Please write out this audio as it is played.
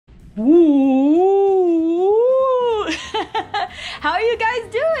Ooh. How are you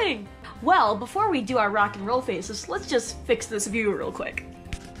guys doing? Well, before we do our rock and roll faces, let's just fix this view real quick.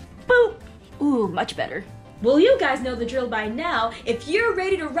 Boop! Ooh, much better. Well, you guys know the drill by now. If you're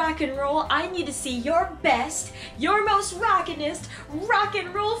ready to rock and roll, I need to see your best, your most rockinest rock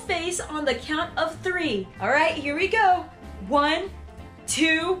and roll face on the count of 3. All right, here we go. 1,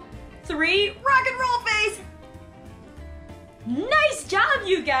 2, 3, rock and roll face! Nice job,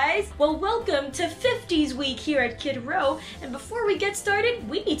 you guys! Well, welcome to 50s week here at Kid Row, and before we get started,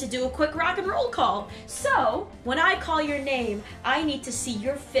 we need to do a quick rock and roll call. So, when I call your name, I need to see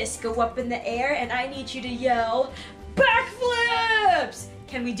your fist go up in the air, and I need you to yell, Backflips!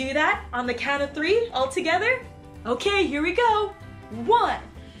 Can we do that on the count of 3 all together? Okay, here we go. 1,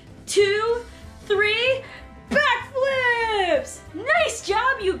 2, 3, Backflips! Nice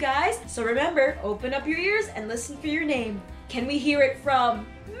job, you guys! So remember, open up your ears and listen for your name. Can we hear it from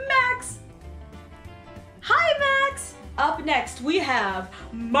Max? Hi, Max! Up next, we have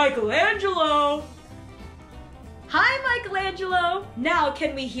Michelangelo. Hi, Michelangelo. Now,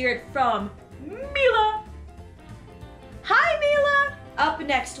 can we hear it from Mila? Hi, Mila. Up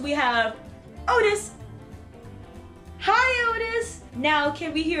next, we have Otis. Hi, Otis. Now,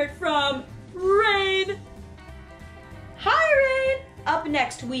 can we hear it from Rain? Hi, Rain. Up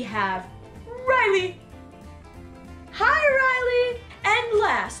next, we have Riley. Hi, Riley! And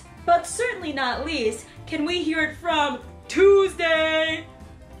last, but certainly not least, can we hear it from Tuesday?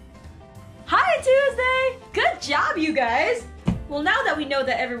 Hi, Tuesday! Good job, you guys! Well, now that we know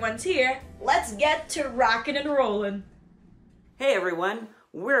that everyone's here, let's get to rockin' and rollin'. Hey, everyone.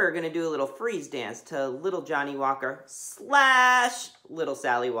 We're going to do a little freeze dance to Little Johnny Walker / Little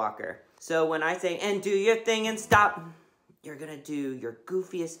Sally Walker. So when I say, and do your thing and stop, you're going to do your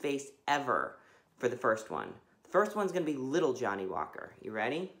goofiest face ever for the first one. First one's gonna be Little Johnny Walker. You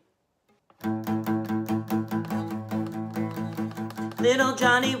ready? Little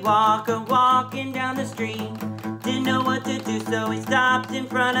Johnny Walker walking down the street. Didn't know what to do, so he stopped in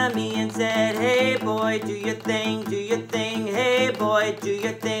front of me and said, hey boy, do your thing, do your thing. Hey boy, do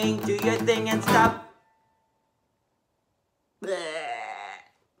your thing, and stop. Bleh.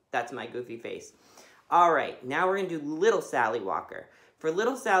 That's my goofy face. All right, now we're gonna do Little Sally Walker. For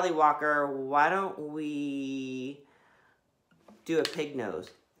Little Sally Walker, why don't we do a pig nose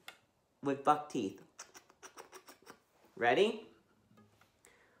with buck teeth? Ready?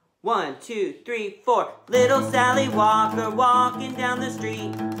 1, 2, 3, 4. Little Sally Walker walking down the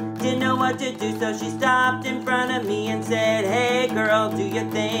street. Didn't know what to do, so she stopped in front of me and said, hey girl, do your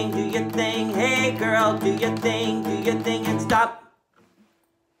thing, do your thing. Hey girl, do your thing, and stop.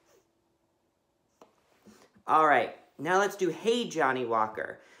 All right. Now let's do Hey Johnny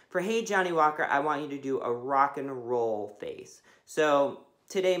Walker. For Hey Johnny Walker, I want you to do a rock and roll face. So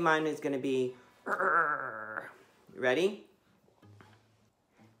today mine is going to be, ready?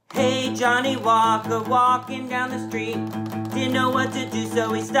 Hey Johnny Walker walking down the street. Didn't know what to do,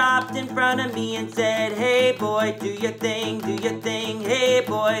 so he stopped in front of me and said, hey boy, do your thing, do your thing. Hey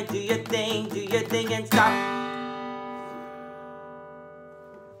boy, do your thing, and stop.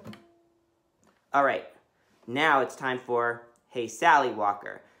 All right. Now it's time for Hey Sally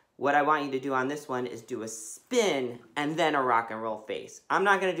Walker. What I want you to do on this one is do a spin and then a rock and roll face. I'm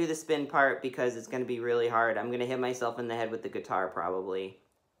not going to do the spin part because it's going to be really hard. I'm going to hit myself in the head with the guitar probably.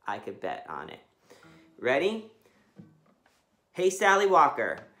 I could bet on it. Ready? Hey Sally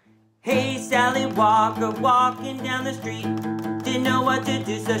Walker. Hey Sally Walker walking down the street. Didn't know what to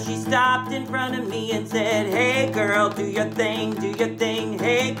do, so she stopped in front of me and said, hey girl, do your thing, do your thing.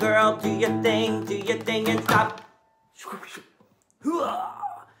 Hey girl, do your thing, and stop.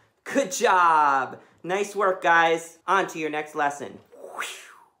 Good job. Nice work, guys. On to your next lesson.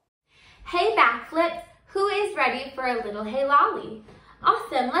 Hey Backflips, who is ready for a little hey lolly?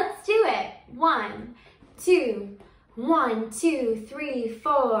 Awesome, let's do it. 1, 2, 1, 2, 3,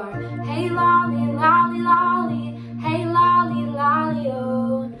 4. Hey lolly, lolly, lolly. Hey lolly, lolly,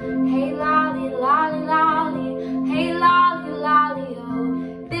 oh. Hey lolly, lolly, lolly. Hey lolly, lolly,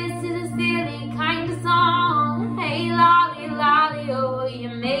 oh. This is a silly kind of song. Hey lolly, lolly, oh. You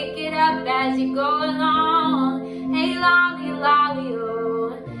make it up as you go along. Hey lolly, lolly,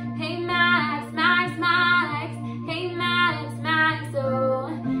 oh. Hey Max, Max, Max. Hey Max, Max, oh.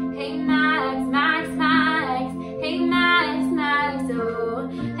 Hey Max, Max, Max. Hey Max, Max, oh.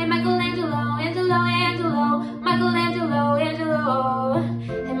 Hey Michelangelo, Angelo, Angelo. Michelangelo, Angelo.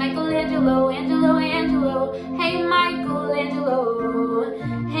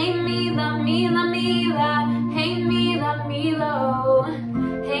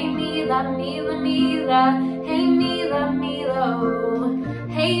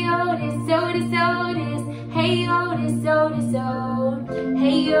 Otis, Otis. Hey Otis, Otis, oh.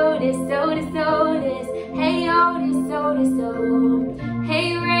 Hey Otis, Otis, Otis. Hey Otis, Otis, oh.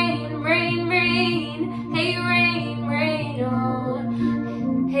 Hey rain, rain, rain. Hey rain, rain, oh.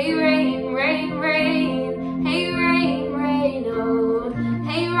 Hey rain, rain, rain. Hey rain, rain, oh.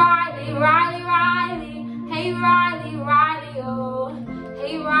 Hey Riley, Riley, Riley. Hey Riley, Riley, oh.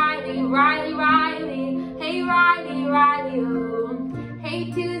 Hey Riley, Riley, Riley. Hey Riley, Riley, oh.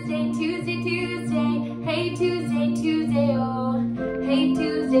 Hey Tuesday, Tuesday, Tuesday. Hey Tuesday, Tuesday, oh. Hey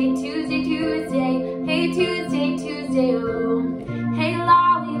Tuesday, Tuesday, Tuesday. Hey Tuesday, Tuesday, oh. Hey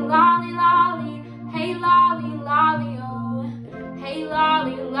Lolly, Lolly, Lolly. Hey Lolly, Lolly, oh. Hey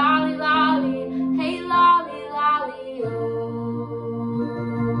Lolly, Lolly, Lolly. Hey Lolly, Lolly, oh.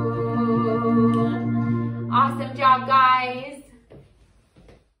 Awesome job, guys.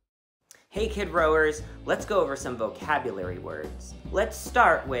 Hey Kid Rowers, let's go over some vocabulary words. Let's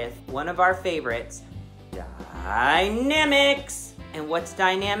start with one of our favorites, dynamics. And what's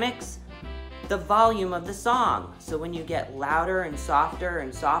dynamics? The volume of the song. So when you get louder and softer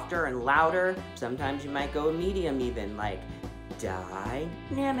and softer and louder, sometimes you might go medium even, like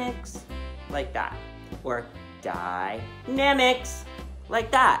dynamics, like that. Or dynamics,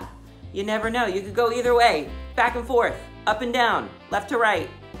 like that. You never know, you could go either way, back and forth, up and down, left to right.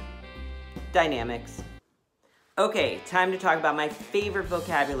 Dynamics. Okay, time to talk about my favorite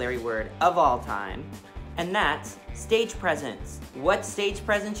vocabulary word of all time, and that's stage presence. What stage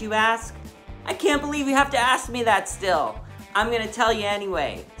presence, you ask? I can't believe you have to ask me that still. I'm gonna tell you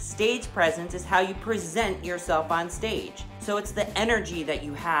anyway. Stage presence is how you present yourself on stage. So it's the energy that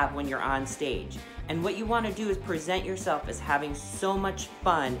you have when you're on stage. And what you want to do is present yourself as having so much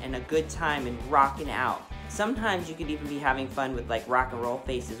fun and a good time and rocking out. Sometimes you could even be having fun with like rock and roll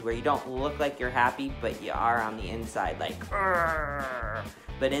faces where you don't look like you're happy, but you are on the inside like, "Arr."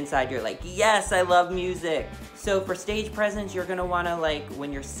 But inside you're like, yes, I love music. So for stage presence, you're gonna wanna like,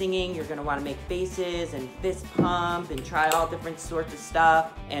 when you're singing, you're gonna wanna make faces and fist pump and try all different sorts of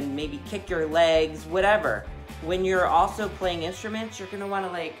stuff and maybe kick your legs, whatever. When you're also playing instruments, you're gonna wanna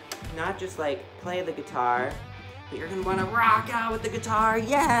like, not just like play the guitar, but you're gonna wanna rock out with the guitar,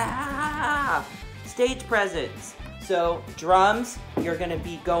 yeah! Stage presence. So drums, you're gonna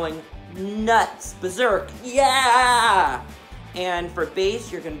be going nuts, berserk, yeah! And for bass,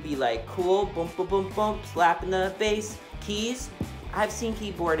 you're gonna be like cool, boom, boom, boom, boom, slapping the bass. Keys, I've seen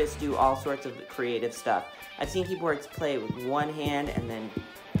keyboardists do all sorts of creative stuff. I've seen keyboards play with one hand and then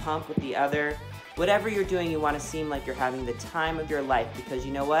pump with the other. Whatever you're doing, you wanna seem like you're having the time of your life because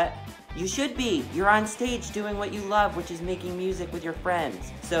you know what? You should be. You're on stage doing what you love, which is making music with your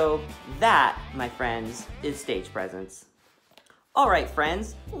friends. So that, my friends, is stage presence. All right,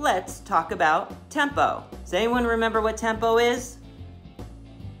 friends, let's talk about tempo. Does anyone remember what tempo is?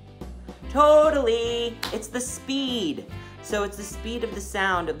 Totally, it's the speed. So it's the speed of the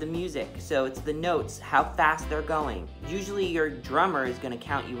sound of the music. So it's the notes, how fast they're going. Usually your drummer is gonna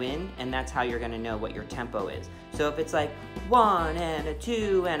count you in, and that's how you're gonna know what your tempo is. So if it's like 1 and a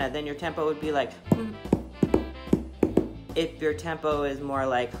 2 and a, then your tempo would be like, if your tempo is more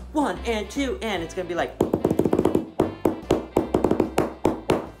like 1 and 2 and, it's gonna be like,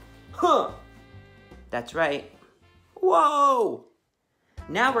 huh. That's right. Whoa.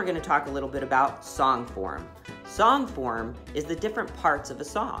 Now we're gonna talk a little bit about song form. Song form is the different parts of a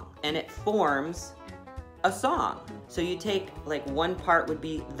song, and it forms a song. So you take, like, one part would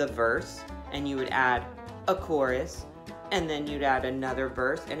be the verse, and you would add a chorus, and then you'd add another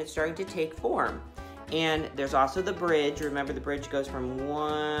verse, and it's starting to take form. And there's also the bridge. Remember, the bridge goes from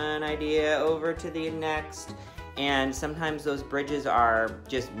one idea over to the next, and sometimes those bridges are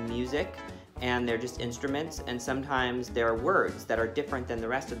just music, and they're just instruments, and sometimes there are words that are different than the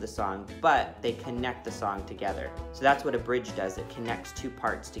rest of the song, but they connect the song together. So that's what a bridge does. It connects two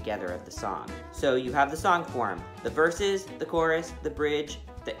parts together of the song. So you have the song form, the verses, the chorus, the bridge,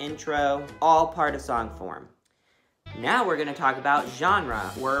 the intro, all part of song form. Now we're gonna talk about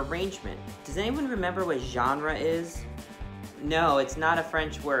genre or arrangement. Does anyone remember what genre is? No, it's not a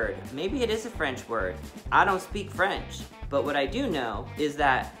French word. Maybe it is a French word. I don't speak French. But what I do know is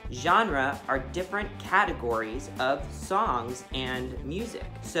that genre are different categories of songs and music.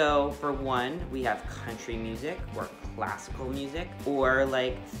 So for one, we have country music or classical music, or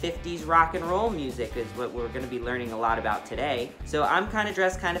like 50s rock and roll music is what we're gonna be learning a lot about today. So I'm kind of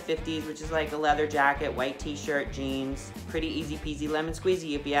dressed kind of 50s, which is like a leather jacket, white t-shirt, jeans, pretty easy peasy lemon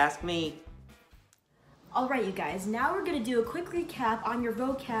squeezy if you ask me. All right, you guys, now we're gonna do a quick recap on your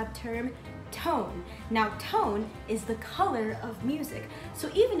vocab term, tone. Now, tone is the color of music. So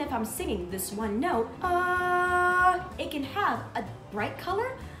even if I'm singing this one note, it can have a bright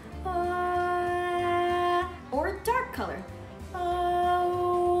color, or a dark color.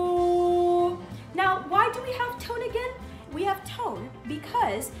 Oh. Now, why do we have tone again? We have tone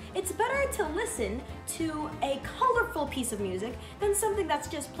because it's better to listen to a colorful piece of music than something that's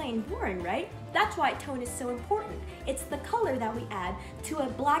just plain boring, right? That's why tone is so important. It's the color that we add to a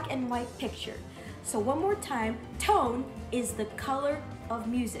black and white picture. So one more time, tone is the color of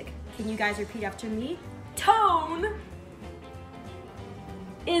music. Can you guys repeat after me? Tone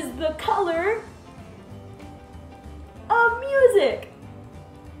is the color of music.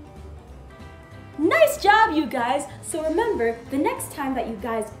 Nice job, you guys! So remember, the next time that you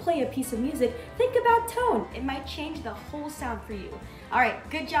guys play a piece of music, think about tone. It might change the whole sound for you. All right,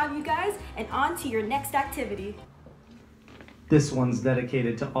 good job, you guys, and on to your next activity. This one's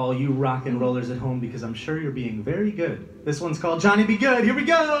dedicated to all you rock and rollers at home because I'm sure you're being very good. This one's called Johnny Be Good. Here we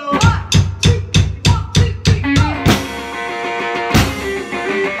go! 1, 2, 1, 2, 3, go!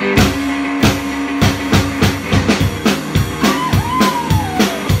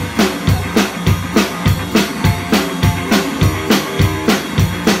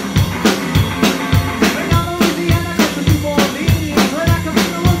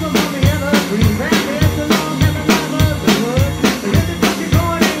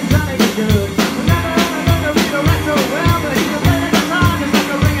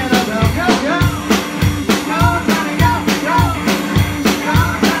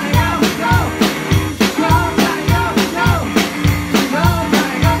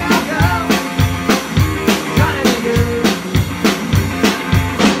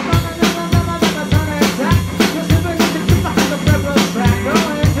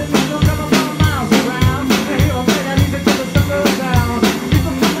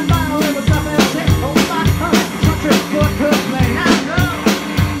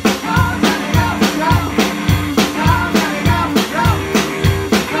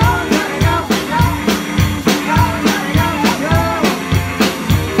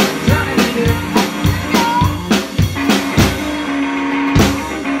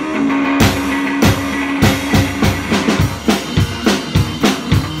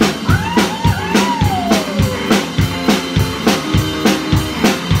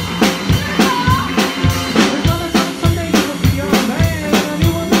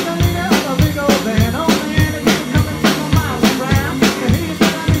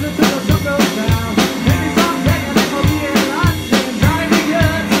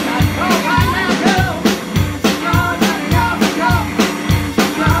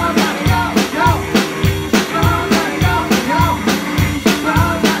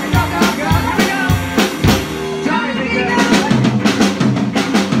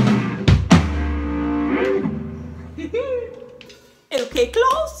 Okay,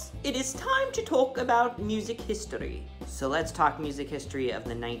 class, it is time to talk about music history. So let's talk music history of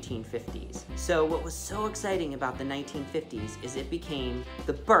the 1950s. So what was so exciting about the 1950s is it became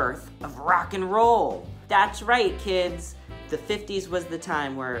the birth of rock and roll. That's right, kids. The 50s was the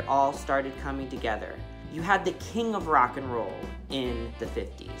time where it all started coming together. You had the king of rock and roll in the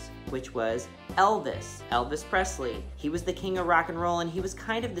 50s, which was Elvis Presley. He was the king of rock and roll, and he was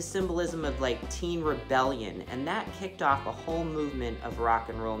kind of the symbolism of like teen rebellion, and that kicked off a whole movement of rock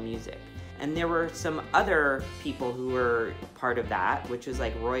and roll music. And there were some other people who were part of that, which was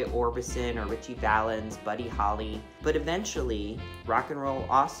like Roy Orbison or Ritchie Valens, Buddy Holly. But eventually, rock and roll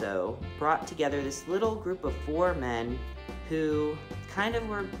also brought together this little group of 4 men who kind of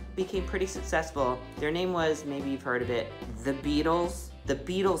became pretty successful. Their name was, maybe you've heard of it, the Beatles. The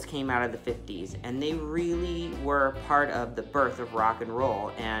Beatles came out of the 50s, and they really were part of the birth of rock and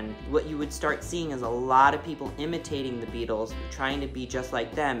roll. And what you would start seeing is a lot of people imitating the Beatles, trying to be just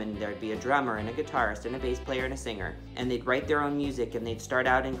like them, and there'd be a drummer and a guitarist and a bass player and a singer, and they'd write their own music, and they'd start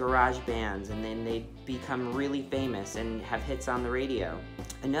out in garage bands, and then they'd become really famous and have hits on the radio.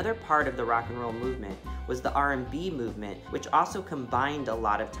 Another part of the rock and roll movement was the R&B movement, which also combined a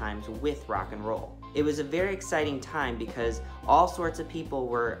lot of times with rock and roll. It was a very exciting time because all sorts of people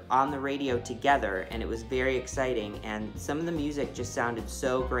were on the radio together, and it was very exciting, and some of the music just sounded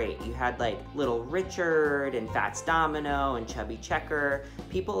so great. You had like Little Richard and Fats Domino and Chubby Checker,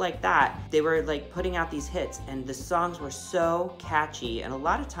 people like that. They were like putting out these hits, and the songs were so catchy, and a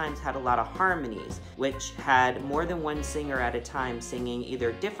lot of times had a lot of harmonies, which had more than one singer at a time singing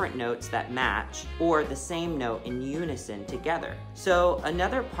either different notes that match or the same note in unison together. So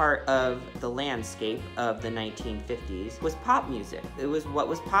another part of the landscape of the 1950s was pop pop music. It was what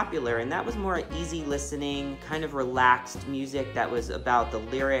was popular, and that was more easy listening, kind of relaxed music that was about the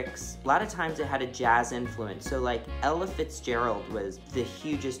lyrics. A lot of times it had a jazz influence. So like Ella Fitzgerald was the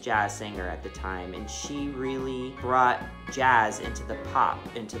hugest jazz singer at the time, and she really brought jazz into the pop,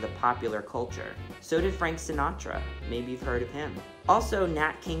 into the popular culture. So did Frank Sinatra. Maybe you've heard of him. Also,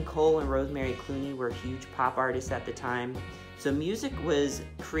 Nat King Cole and Rosemary Clooney were huge pop artists at the time. So music was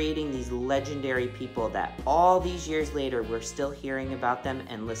creating these legendary people that all these years later we're still hearing about them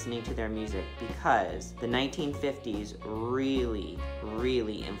and listening to their music, because the 1950s really,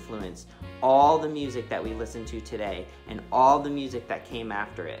 really influenced all the music that we listen to today and all the music that came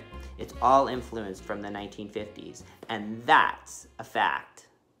after it. It's all influenced from the 1950s, and that's a fact.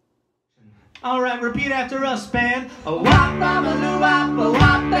 All right, repeat after us, band. A wop, bop, a loo, wop, a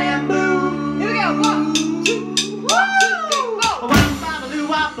wop, bamboo. Here we go. 1, 2, 1, 2, 3, 4. A wop, bop, a loo,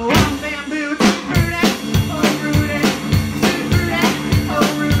 wop, a wop, bamboo.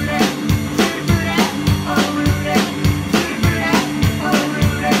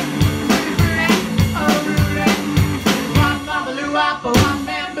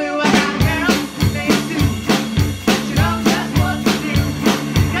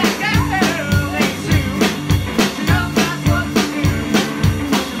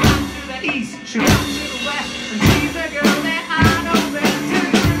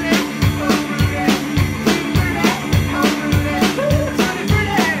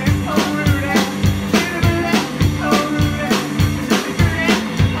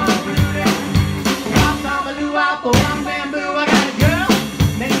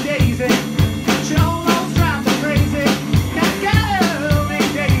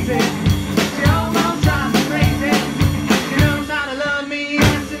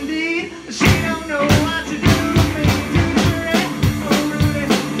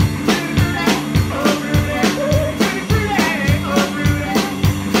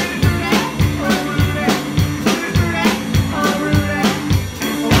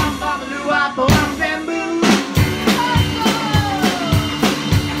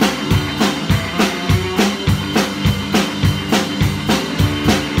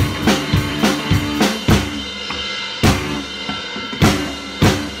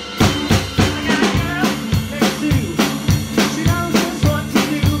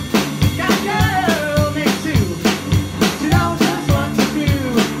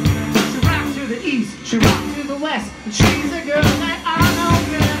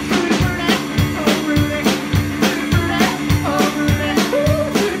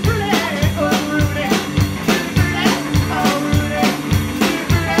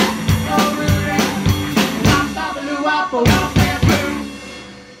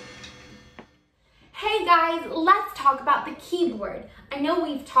 Hey guys, let's talk about the keyboard. I know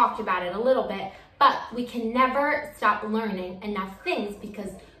we've talked about it a little bit, but we can never stop learning enough things,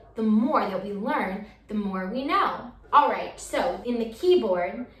 because the more that we learn, the more we know. All right, so in the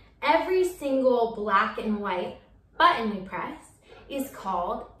keyboard, every single black and white button we press is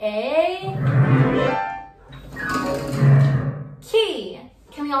called a key.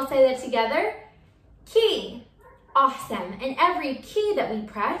 Can we all say that together? Key. Awesome. And every key that we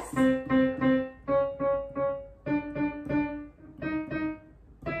press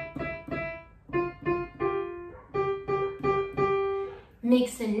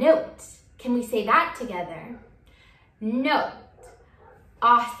makes a note. Can we say that together? Note.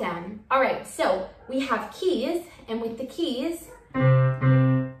 Awesome. All right, so we have keys, and with the keys,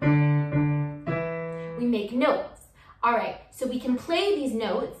 we make notes. All right, so we can play these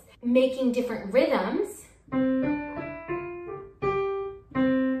notes, making different rhythms.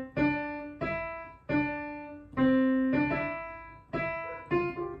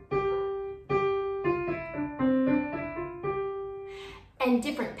 And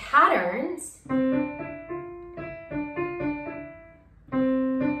different patterns.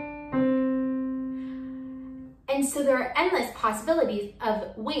 And so there are endless possibilities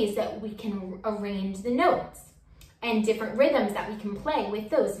of ways that we can arrange the notes and different rhythms that we can play with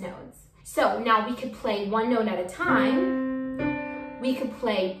those notes. So now we could play one note at a time. We could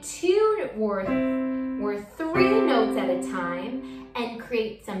play two or three notes at a time and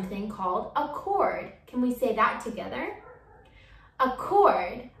create something called a chord. Can we say that together? A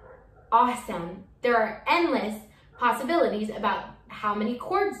chord. Awesome. There are endless possibilities about how many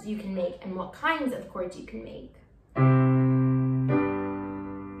chords you can make and what kinds of chords you can make.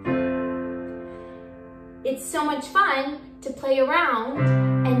 It's so much fun to play around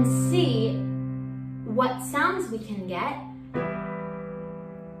and see what sounds we can get.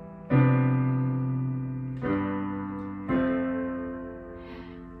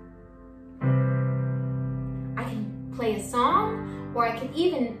 I can play a song can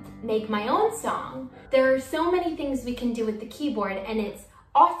even make my own song. There are so many things we can do with the keyboard, and it's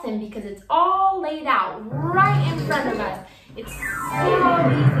awesome because it's all laid out right in front of us. It's so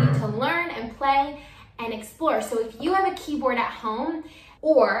easy to learn and play and explore. So if you have a keyboard at home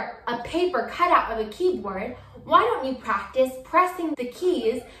or a paper cutout of a keyboard, why don't you practice pressing the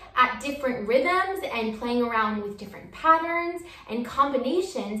keys at different rhythms and playing around with different patterns and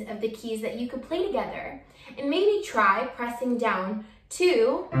combinations of the keys that you could play together? And maybe try pressing down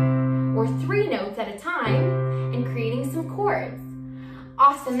 2 or 3 notes at a time and creating some chords.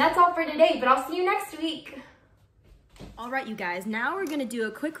 Awesome, that's all for today, but I'll see you next week. All right, you guys, now we're gonna do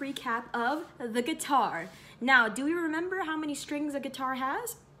a quick recap of the guitar. Now, do we remember how many strings a guitar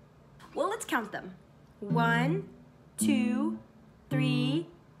has? Well, let's count them. 1, 2, 3,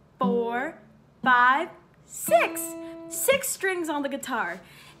 4, 5, 6. 6 strings on the guitar.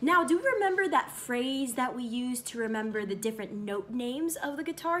 Now, do we remember that phrase that we use to remember the different note names of the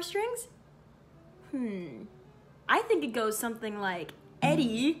guitar strings? I think it goes something like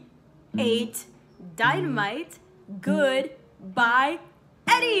Eddie, 8, dynamite, good, bye,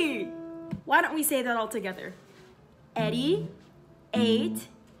 Eddie. Why don't we say that all together? Eddie, 8,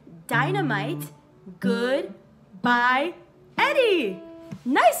 dynamite, good, bye, Eddie.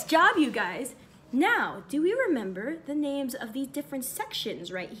 Nice job, you guys. Now, do we remember the names of these different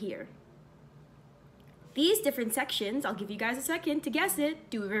sections right here? These different sections, I'll give you guys a second to guess it.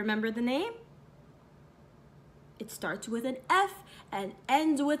 Do we remember the name? It starts with an F and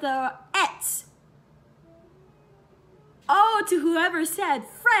ends with a et. Oh, to whoever said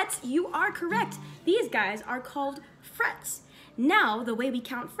frets, you are correct. These guys are called frets. Now, the way we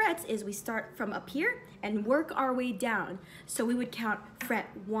count frets is we start from up here and work our way down. So we would count fret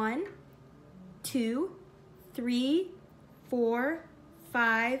 1, 2, 3, 4,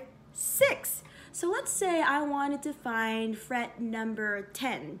 5, 6. So let's say I wanted to find fret number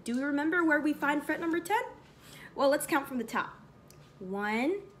 10. Do you remember where we find fret number 10? Well, let's count from the top.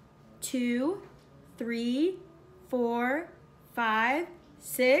 1, 2, 3, 4, 5,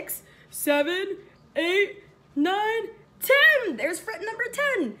 6, 7, 8, 9, 10. There's fret number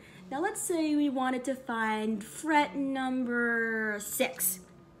 10. Now let's say we wanted to find fret number 6.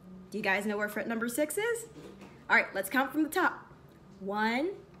 Do you guys know where fret number 6 is? All right, let's count from the top.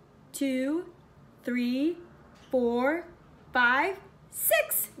 1, 2, 3, 4, 5,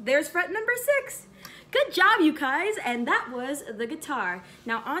 6. There's fret number 6. Good job, you guys, and that was the guitar.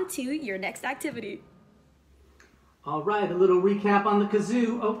 Now on to your next activity. All right, a little recap on the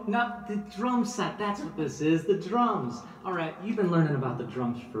kazoo. Oh, no, the drum set, that's what this is, the drums. All right, you've been learning about the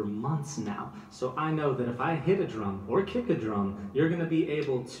drums for months now, so I know that if I hit a drum or kick a drum, you're gonna be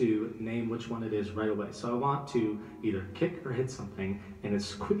able to name which one it is right away. So I want to either kick or hit something, and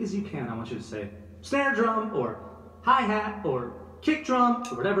as quick as you can, I want you to say snare drum or hi-hat or kick drum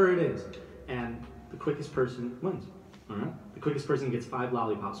or whatever it is. And the quickest person wins, all right? The quickest person gets 5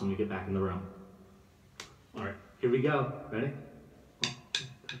 lollipops when we get back in the room. All right. Here we go. Ready? 1, 2,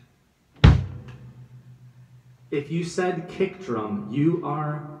 3. If you said kick drum, you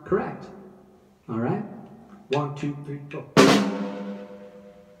are correct. All right? 1, 2, 3, 4.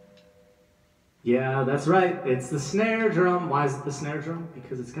 Yeah, that's right. It's the snare drum. Why is it the snare drum?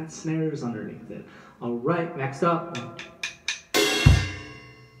 Because it's got snares underneath it. All right, next up.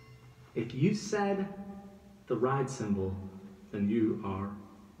 If you said the ride cymbal, then you are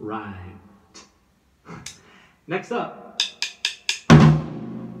right. Next up,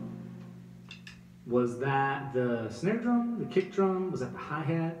 was that the snare drum, the kick drum, was that the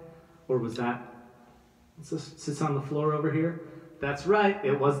hi-hat, or was that, sits on the floor over here? That's right,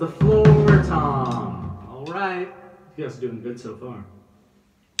 it was the floor tom. All right, you guys are doing good so far.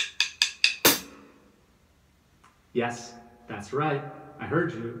 Yes, that's right, I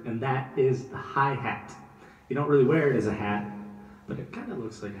heard you, and that is the hi-hat. You don't really wear it as a hat, but it kind of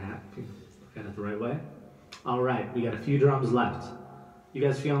looks like a hat if you look at it the right way. All right, we got a few drums left. You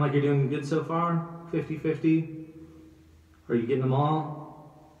guys feeling like you're doing good so far? 50-50? Are you getting them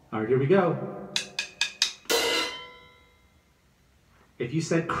all? All right, here we go. If you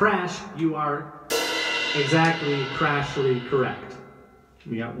said crash, you are exactly crashly correct.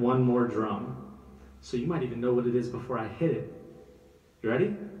 We got one more drum. So you might even know what it is before I hit it. You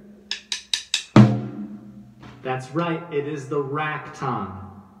ready? That's right, it is the rack tom,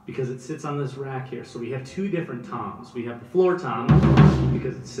 because it sits on this rack here. So we have 2 different toms. We have the floor tom,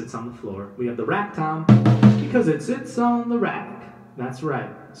 because it sits on the floor. We have the rack tom, because it sits on the rack. That's right.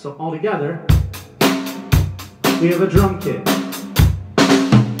 So all together, we have a drum kit.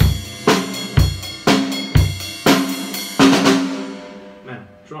 Man,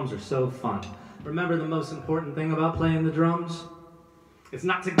 drums are so fun. Remember the most important thing about playing the drums? It's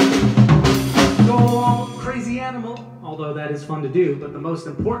not to go all crazy animal, although that is fun to do, but the most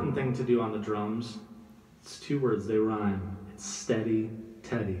important thing to do on the drums, it's 2 words, they rhyme. It's steady,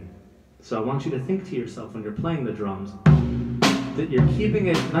 Teddy. So I want you to think to yourself when you're playing the drums that you're keeping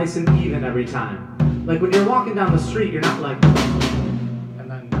it nice and even every time. Like when you're walking down the street, you're not like, and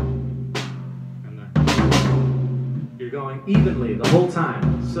then, you're going evenly the whole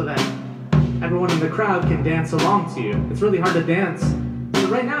time so that everyone in the crowd can dance along to you. It's really hard to dance. So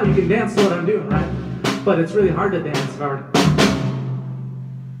right now you can dance to what I'm doing, right? But it's really hard to dance if I were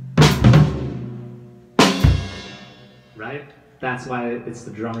right? That's why it's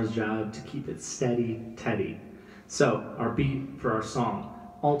the drummer's job to keep it steady, Teddy. So our beat for our song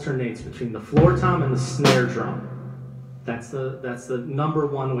alternates between the floor tom and the snare drum. That's the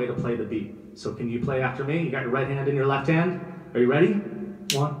 #1 way to play the beat. So can you play after me? You got your right hand in your left hand. Are you ready?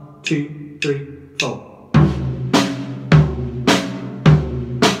 1, 2, 3, 4.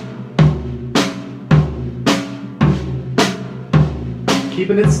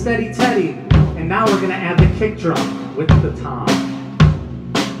 Keeping it steady, Teddy. And now we're gonna add the kick drum with the tom.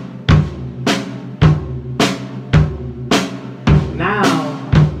 Now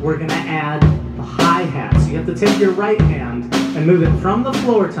we're gonna add the hi-hat. So you have to take your right hand and move it from the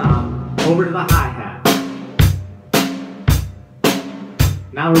floor tom over to the hi-hat.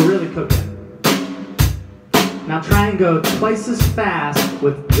 Now we're really cooking. Now try and go twice as fast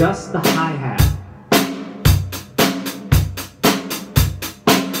with just the hi-hat.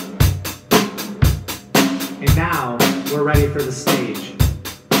 And now we're ready for the stage.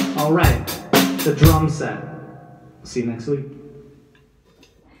 All right, the drum set. See you next week.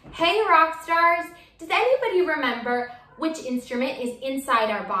 Hey rock stars, does anybody remember which instrument is inside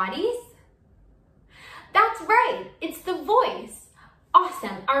our bodies? That's right, it's the voice.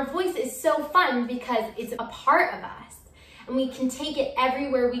 Awesome, our voice is so fun because it's a part of us and we can take it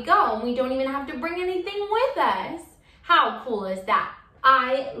everywhere we go and we don't even have to bring anything with us. How cool is that?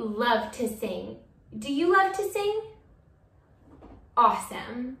 I love to sing. Do you love to sing?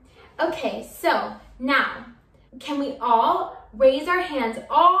 Awesome. Okay, so now, can we all raise our hands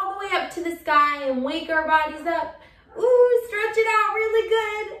all the way up to the sky and wake our bodies up? Ooh, stretch it out really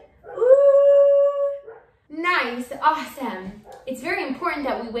good. Ooh, nice, awesome. It's very important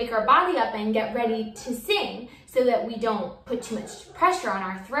that we wake our body up and get ready to sing so that we don't put too much pressure on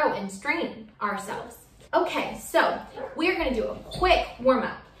our throat and strain ourselves. Okay, so we're gonna do a quick warm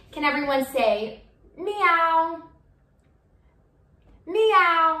up. Can everyone say, meow,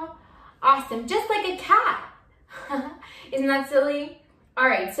 meow. Awesome, just like a cat. Isn't that silly? All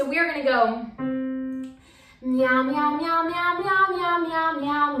right, so we are gonna go meow, meow, meow, meow, meow, meow, meow,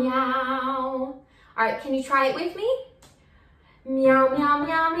 meow, meow. All right, can you try it with me? Meow, meow,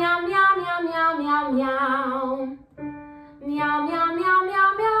 meow, meow, meow, meow, meow, meow, meow. Meow, meow, meow, meow,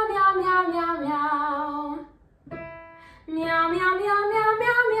 meow, meow, meow, meow, meow. Meow, meow, meow, meow,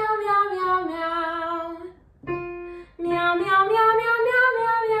 meow, meow, meow, meow, meow. Meow, meow, meow, meow, meow,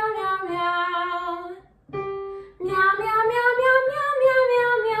 meow, meow, meow, meow. Meow, meow, meow, meow, meow, meow,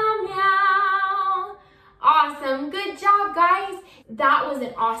 meow, meow, meow. Awesome, good job, guys. That was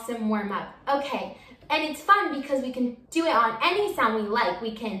an awesome warm-up. Okay, and it's fun because we can do it on any sound we like.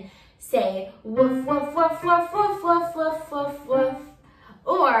 We can say woof, woof, woof, woof, woof, woof, woof, woof, woof.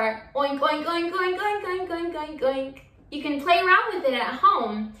 Or oink, oink, oink, oink, oink, oink, oink, oink, oink. You can play around with it at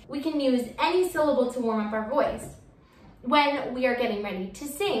home. We can use any syllable to warm up our voice. When we are getting ready to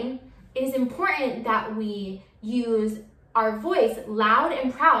sing, it is important that we use our voice loud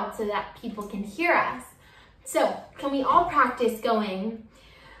and proud so that people can hear us. So, can we all practice going,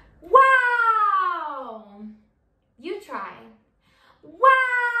 wow? You try. Wow!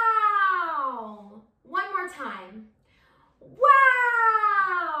 One more time. Wow!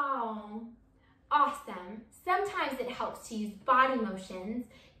 Awesome. Sometimes it helps to use body motions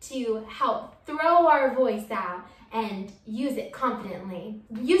to help throw our voice out and use it confidently.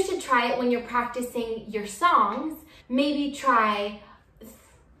 You should try it when you're practicing your songs. Maybe try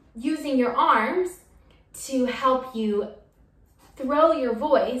using your arms to help you throw your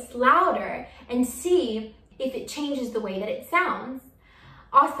voice louder and see if it changes the way that it sounds.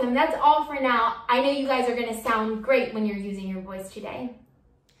 Awesome, that's all for now. I know you guys are gonna sound great when you're using your voice today.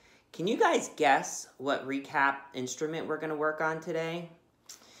 Can you guys guess what recap instrument we're gonna work on today?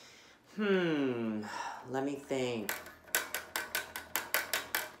 Let me think.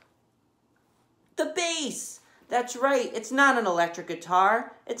 The bass! That's right, it's not an electric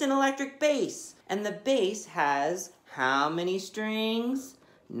guitar, it's an electric bass. And the bass has how many strings?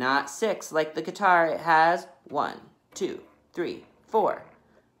 Not 6 like the guitar. It has 1, 2, 3, 4.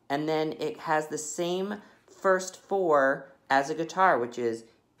 And then it has the same first 4 as a guitar, which is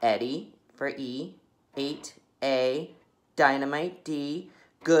Eddie for E, 8, A, dynamite, D,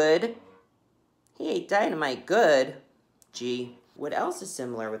 good. He ate dynamite, good, G. What else is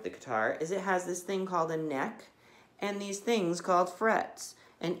similar with the guitar is it has this thing called a neck and these things called frets.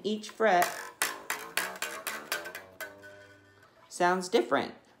 And each fret sounds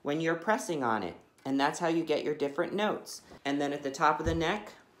different when you're pressing on it. And that's how you get your different notes. And then at the top of the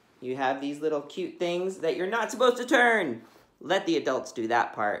neck, you have these little cute things that you're not supposed to turn. Let the adults do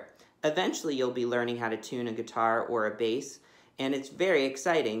that part. Eventually, you'll be learning how to tune a guitar or a bass. And it's very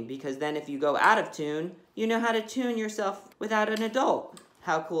exciting because then if you go out of tune, you know how to tune yourself without an adult.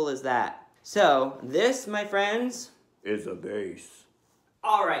 How cool is that? So, this, my friends, is a bass.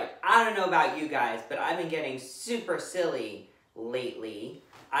 All right, I don't know about you guys, but I've been getting super silly lately.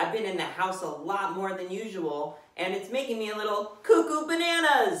 I've been in the house a lot more than usual, and it's making me a little cuckoo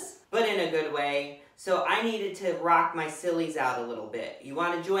bananas, but in a good way. So I needed to rock my sillies out a little bit. You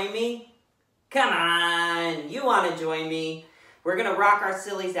want to join me? Come on, you want to join me? We're going to rock our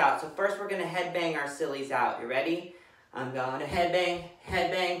sillies out. So first we're going to headbang our sillies out. You ready? I'm going to headbang,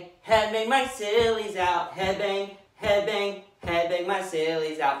 headbang, headbang my sillies out. Headbang, headbang, headbang my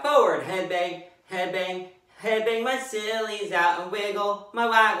sillies out. Forward, headbang, headbang, headbang my sillies out and wiggle my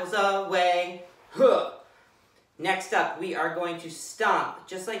waggles away. Huh. Next up, we are going to stomp,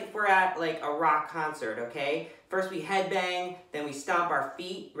 just like if we're at like a rock concert, okay? First we headbang, then we stomp our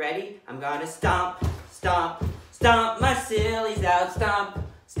feet. Ready? I'm gonna stomp, stomp, stomp my sillies out. Stomp,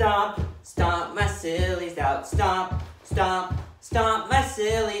 stomp, stomp my sillies out. Stomp, stomp, stomp my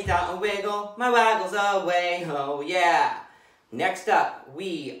sillies out and wiggle my waggles away. Oh yeah. Next up,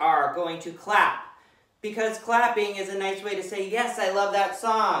 we are going to clap. Because clapping is a nice way to say, yes, I love that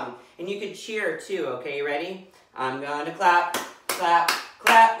song. And you can cheer too, okay, you ready? I'm gonna clap, clap,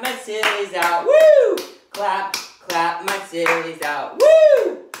 clap my sillies out, woo! Clap, clap my sillies out,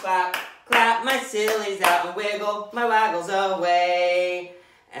 woo! Clap, clap my sillies out and wiggle my waggles away.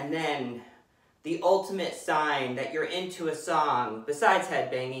 And then the ultimate sign that you're into a song, besides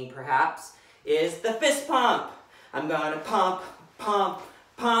headbanging perhaps, is the fist pump. I'm gonna pump, pump,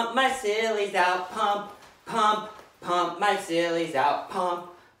 pump my sillies out, pump, pump, pump my sillies out,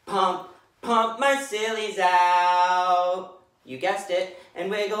 pump, pump, pump my sillies out. You guessed it, and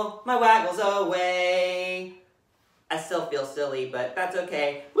wiggle my waggles away. I still feel silly, but that's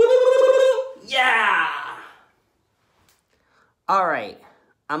okay. Yeah! All right,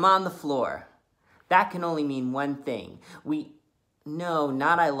 I'm on the floor. That can only mean one thing. No,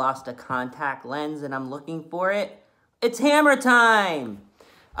 not I lost a contact lens and I'm looking for it. It's hammer time!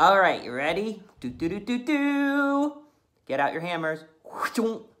 All right, you ready? Do-do-do-do-do. Get out your hammers.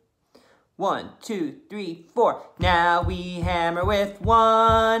 1, 2, 3, 4. Now we hammer with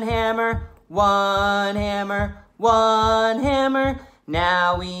one hammer, one hammer, one hammer.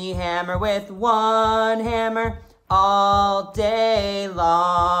 Now we hammer with one hammer all day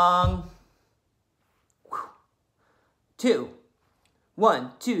long. 2.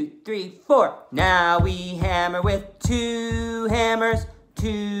 1, 2, 3, 4. Now we hammer with two hammers,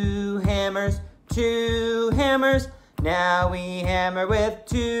 two hammers, two hammers. Now we hammer with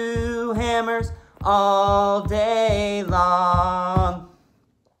two hammers all day long.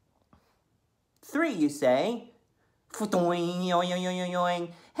 3, you say?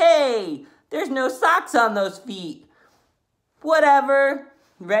 Hey, there's no socks on those feet. Whatever.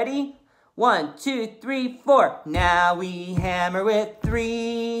 Ready? 1, 2, 3, 4. Now we hammer with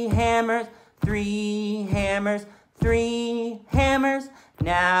three hammers, three hammers, three hammers.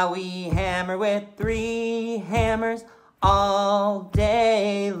 Now we hammer with three hammers all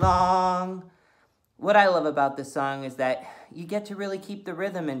day long. What I love about this song is that you get to really keep the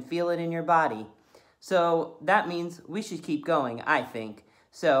rhythm and feel it in your body. So that means we should keep going, I think.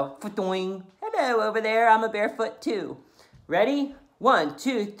 So, hello over there, I'm a barefoot too. Ready? 1,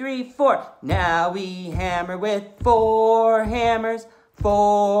 2, 3, 4. Now we hammer with four hammers,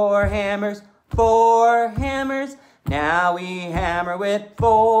 four hammers, four hammers. Now we hammer with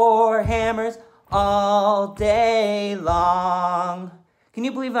four hammers all day long. Can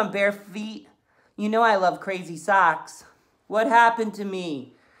you believe I'm bare feet? You know I love crazy socks. What happened to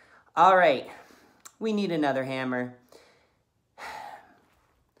me? All right, we need another hammer.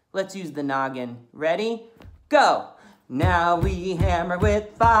 Let's use the noggin. Ready? Go! Now we hammer with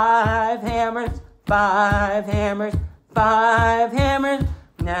five hammers, five hammers, five hammers.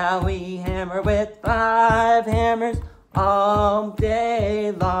 Now we hammer with five hammers all day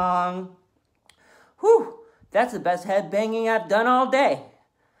long. Whew, that's the best head banging I've done all day.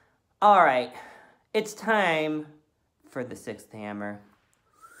 All right, it's time for the sixth hammer.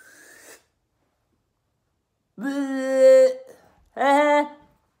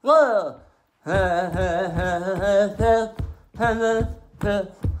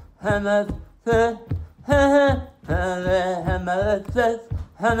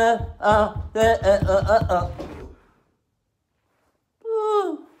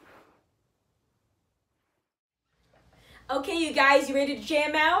 Okay, you guys, you ready to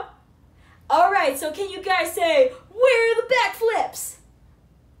jam out? All right, so can you guys say, "Where are the backflips?"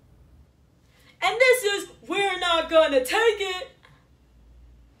 And this is, "We're not gonna take it."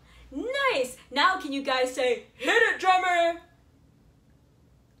 Nice. Now can you guys say, "Hit it, drummer"?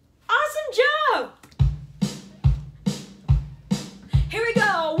 Awesome job. Here we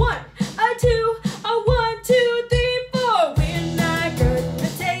go. 1, a 2, a 1, 2, 3, 4. We're not gonna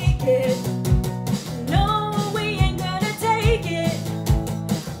take it. No, we ain't gonna take it.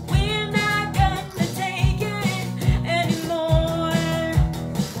 We're not gonna take it anymore.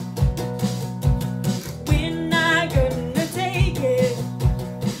 We're not gonna take it.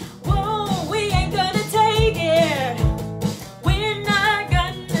 Whoa, we ain't gonna take it. We're not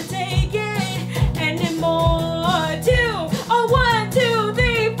gonna take it anymore. 2, a 1, 2,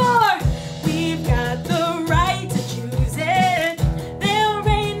 3, 4. We've got the right to choose it. There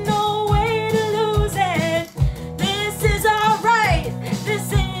ain't no way to lose it. This is our right.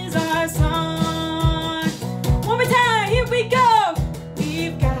 This is our song. One more time, here we go.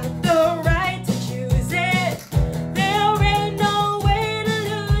 We've got the right to choose it. There ain't no way to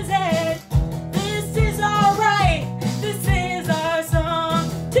lose it. This is our right. This is our song.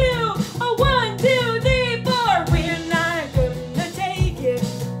 2, a 1, 2, 3, 4. We're not gonna take it.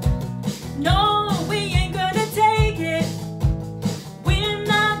 No, we ain't gonna take it. We're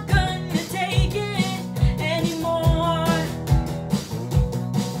not gonna take it anymore.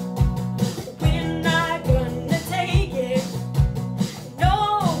 We're not gonna take it.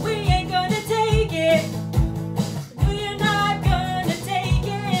 No, we ain't gonna take it. We're not gonna take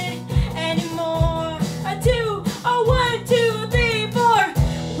it anymore. A 2, a 1, 2, 3, 4.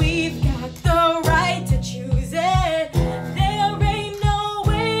 We've got the right to choose it. There ain't no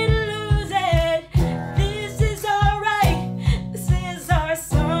way to lose it. This is our right. This is our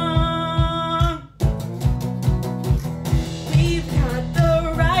song. We've got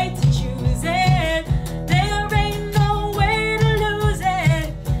the right to choose it. There ain't no way to lose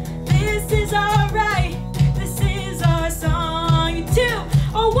it. This is our right. This is our song. 2,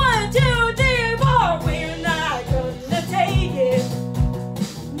 a 1, 2, 3, 4. We're not gonna take it.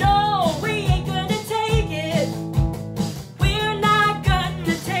 No, we ain't gonna take it. We're not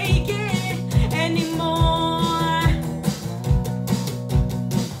gonna take it anymore.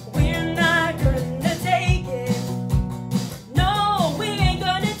 We're not gonna take it. No, we ain't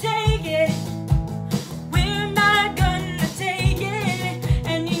gonna take it. We're not gonna take it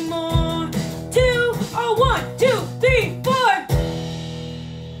anymore. 2, a 1, 2, 3, 4.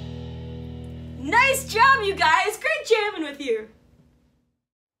 Nice job, you guys. Great jamming with you.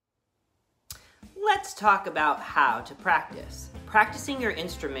 Let's talk about how to practice. Practicing your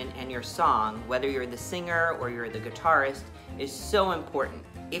instrument and your song, whether you're the singer or you're the guitarist, is so important.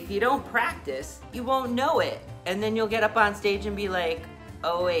 If you don't practice, you won't know it. And then you'll get up on stage and be like,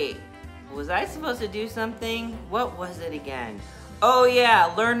 "Oh wait, was I supposed to do something? What was it again? Oh yeah,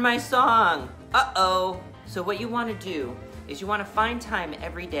 learn my song. Uh-oh." So what you want to do is you want to find time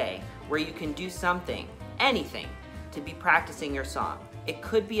every day where you can do something, anything, to be practicing your song. It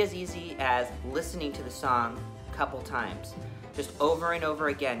could be as easy as listening to the song a couple times, just over and over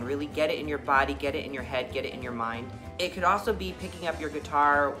again. Really get it in your body, get it in your head, get it in your mind. It could also be picking up your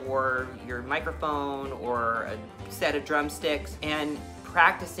guitar or your microphone or a set of drumsticks and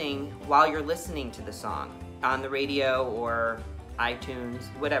practicing while you're listening to the song on the radio or iTunes,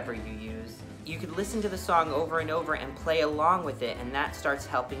 whatever you use. You could listen to the song over and over and play along with it, and that starts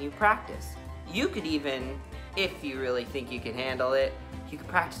helping you practice. You could even, if you really think you can handle it, you could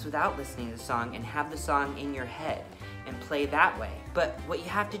practice without listening to the song and have the song in your head and play that way. But what you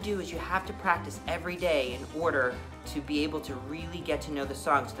have to do is you have to practice every day in order to be able to really get to know the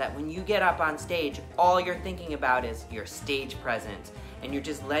song, so that when you get up on stage, all you're thinking about is your stage presence, and you're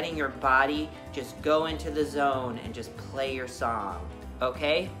just letting your body just go into the zone and just play your song.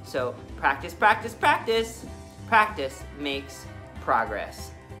 Okay? So practice, practice, practice. Practice makes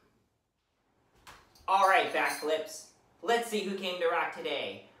progress. All right, Backflips. Let's see who came to rock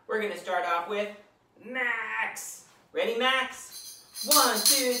today. We're gonna start off with Max. Ready, Max? 1,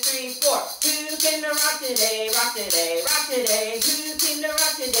 2, 3, 4. Who came to rock today? Rock today, rock today. Who came to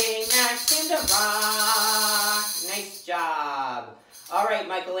rock today? Max came to rock. Nice job. All right,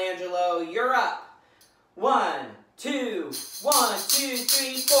 Michelangelo, you're up. 1, 2, 1, 2,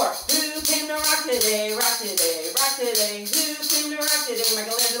 3, 4. Who came to rock today? Rock today, rock today. Who came to rock today?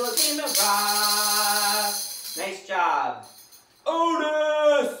 Michelangelo came to rock. Nice job.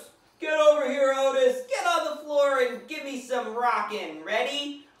 Otis! Get over here, Otis. Get on the floor and give me some rockin'.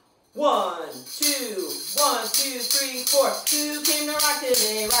 Ready? 1, 2, 1, 2, 3, 4. Who came to rock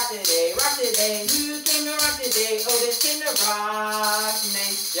today? Rock today, rock today. Who came to rock today? Otis came to rock.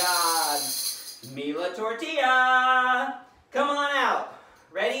 Nice job. Mila Tortilla. Come on out.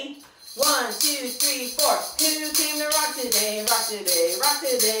 Ready? 1, 2, 3, 4. Who came to rock today? Rock today, rock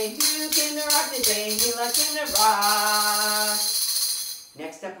today. Who came to rock today? Mila came to rock.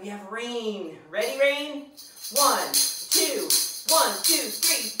 Next up we have Rain. Ready, Rain? 1, 2, 1, 2,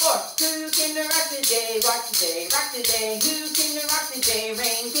 3, 4. Who came to rock today? Rock today, rock today. Who came to rock today?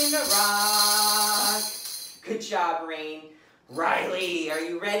 Rain came to rock. Good job, Rain. Riley, are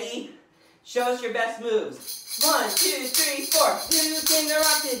you ready? Show us your best moves. 1, 2, 3, 4. Who came to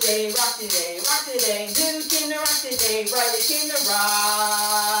rock today? Rock today, rock today. Who came to rock today? Riley came to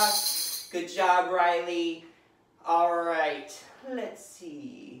rock. Good job, Riley. All right, let's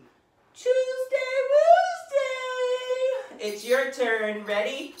see. Tuesday, Woosday. It's your turn.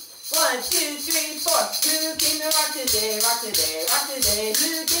 Ready? 1, 2, 3, 4. Who came to rock today? Rock today, rock today.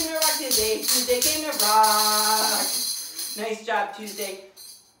 Who came to rock today? Tuesday came to rock. Nice job, Tuesday.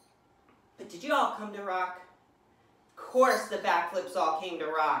 But did you all come to rock? Of course the Backflips all came to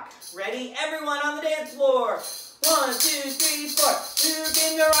rock. Ready? Everyone on the dance floor. 1, 2, 3, 4. Who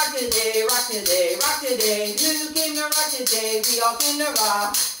came to rock today? Rock today, rock today. Who came to rock today? We all came to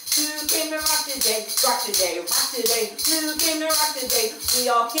rock. Who came to rock today? Rock today, rock today. Who came to rock today? We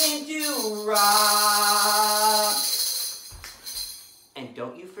all came to rock. And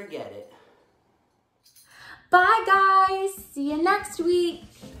don't you forget it. Bye guys, see you next week.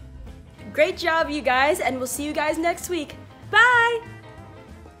 Great job, you guys, and we'll see you guys next week. Bye!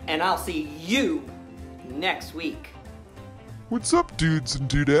 And I'll see you next week. What's up, dudes and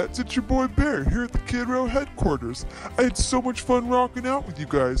dudettes? It's your boy Bear here at the Kid Row headquarters. I had so much fun rocking out with you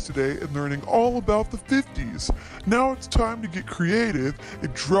guys today and learning all about the 50s. Now it's time to get creative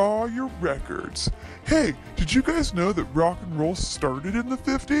and draw your records. Hey, did you guys know that rock and roll started in the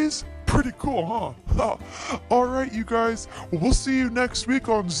 50s? Pretty cool, huh? Alright, you guys. Well, we'll see you next week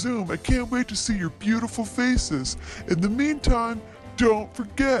on Zoom. I can't wait to see your beautiful faces. In the meantime, don't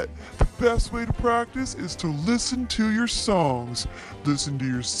forget, the best way to practice is to listen to your songs. Listen to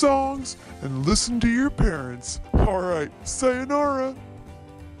your songs and listen to your parents. Alright, sayonara.